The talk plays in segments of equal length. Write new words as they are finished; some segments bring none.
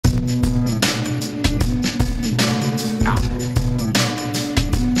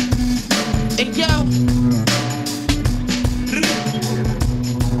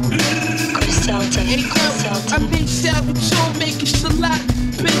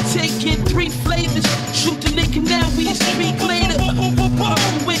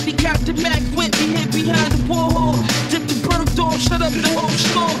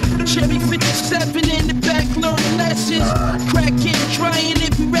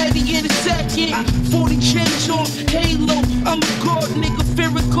jacket, 40 chains on, halo. I'm a god nigga, fear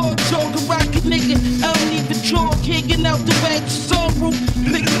a god dog, a rocket nigga. I don't even jog, hanging out the back sunroof,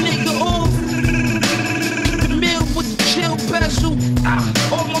 pick a nigga off. The meal with the chill bezel.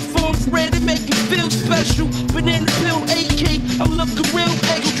 All my phones red, it make it feel special. Banana pill, AK, I'm looking real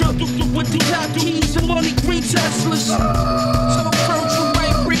extra. With the top keys and money, green Teslas. So Virgil,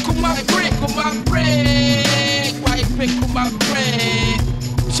 right brick on my brick, on my brick. Right brick on my brick.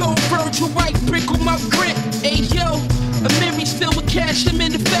 So Virgil, right brick on my brick. Hey yo, a Mary still with cash, I'm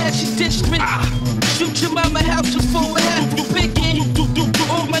in the fashion district. Shoot your mama house is full of half a picking.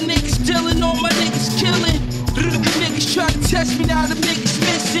 All my niggas dealing, all my niggas killing. Niggas try to test me, now the niggas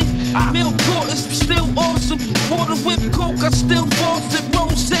missing. Milk quarters, still awesome. Water whip coke, I still boss it.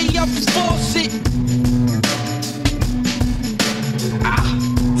 Rose, I'm the faucet.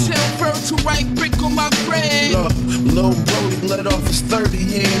 Tell Virgil, right brick on my bread. Lil Brody let off his 30,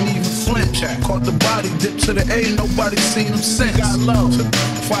 he ain't even flinch. Caught the body, dip to the A, nobody seen him since. Got low,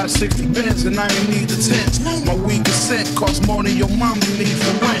 560 Benz and I ain't need the tents. My weed consent cost more than your mama need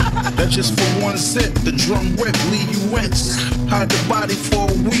for rent. That's just for one sip, the drum rip, leave you wince. Hide the body for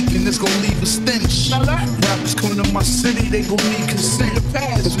a week and it's gon' leave a stench. Rappers come to my city, they gon' need consent.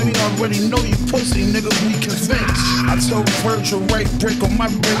 Cause we already know you pussy, nigga, we convinced. I told Virgil, right brick on my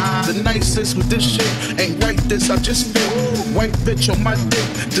brick. The nicest with this shit ain't right this, I just spit. White bitch on my dick,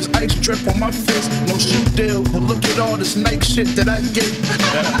 this ice drip on my fist. No shoe deal, but look at all this night shit that I get.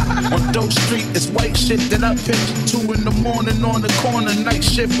 On Dope Street, it's white shit that I pitch. 2 in the morning on the corner, night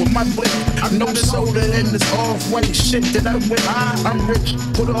shift with my blick. I know soda and this off-white shit that I whip. I'm rich,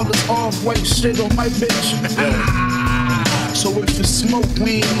 put all this off-white shit on my bitch. So if it's smoke,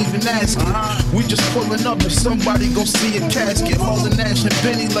 we ain't even asking. We just pulling up if somebody gon' see a casket. Hauling Nash and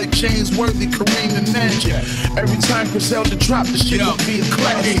Benny like James Worthy, Kareem and Magic. Every time Griselda drop, the shit gon' be a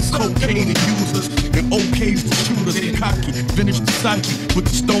classic. Cocaine and users and OKs for shooters. Cocky, vintage Versace with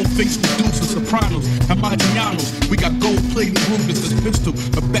the stone face producers, Sopranos, Amagianos. We got gold plated Rugers, this pistol,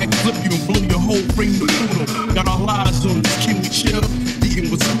 a backflip you and blow your whole frame to Pluto. Got our lives on this, can we chill? Eating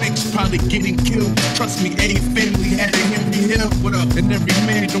with snakes, probably getting killed. Trust me, a family had a Henry Hill. What up? And every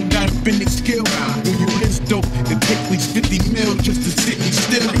man don't got a bending skill. When you this dope, it take at least 50 mil just to sit me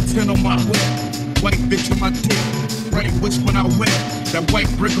still. Like 10 on my whip, white bitch on my dick. Right wrist when I wet, that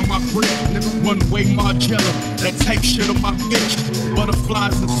white brick on my brick. One way Margiela, that type shit on my bitch.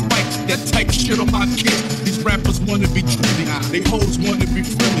 Butterflies and spikes, that type shit on my kid. These rappers wanna be trendy, they hoes wanna be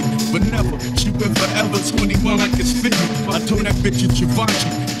friendly, but never. She been forever 21 like it's 50. I told that bitch it's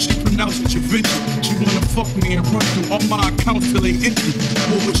Givenchy, she pronounced it Givenchy. She wanna fuck me and run through all my accounts till they empty.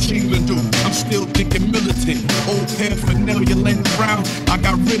 What would she even do? I'm still thinking militant. Old paraphernalia laying around, I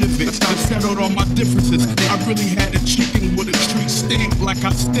got rid of it. I settled all my differences. I really had a chicken with a tree stamp like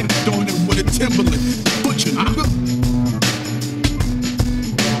I stamped on it with a Timberland.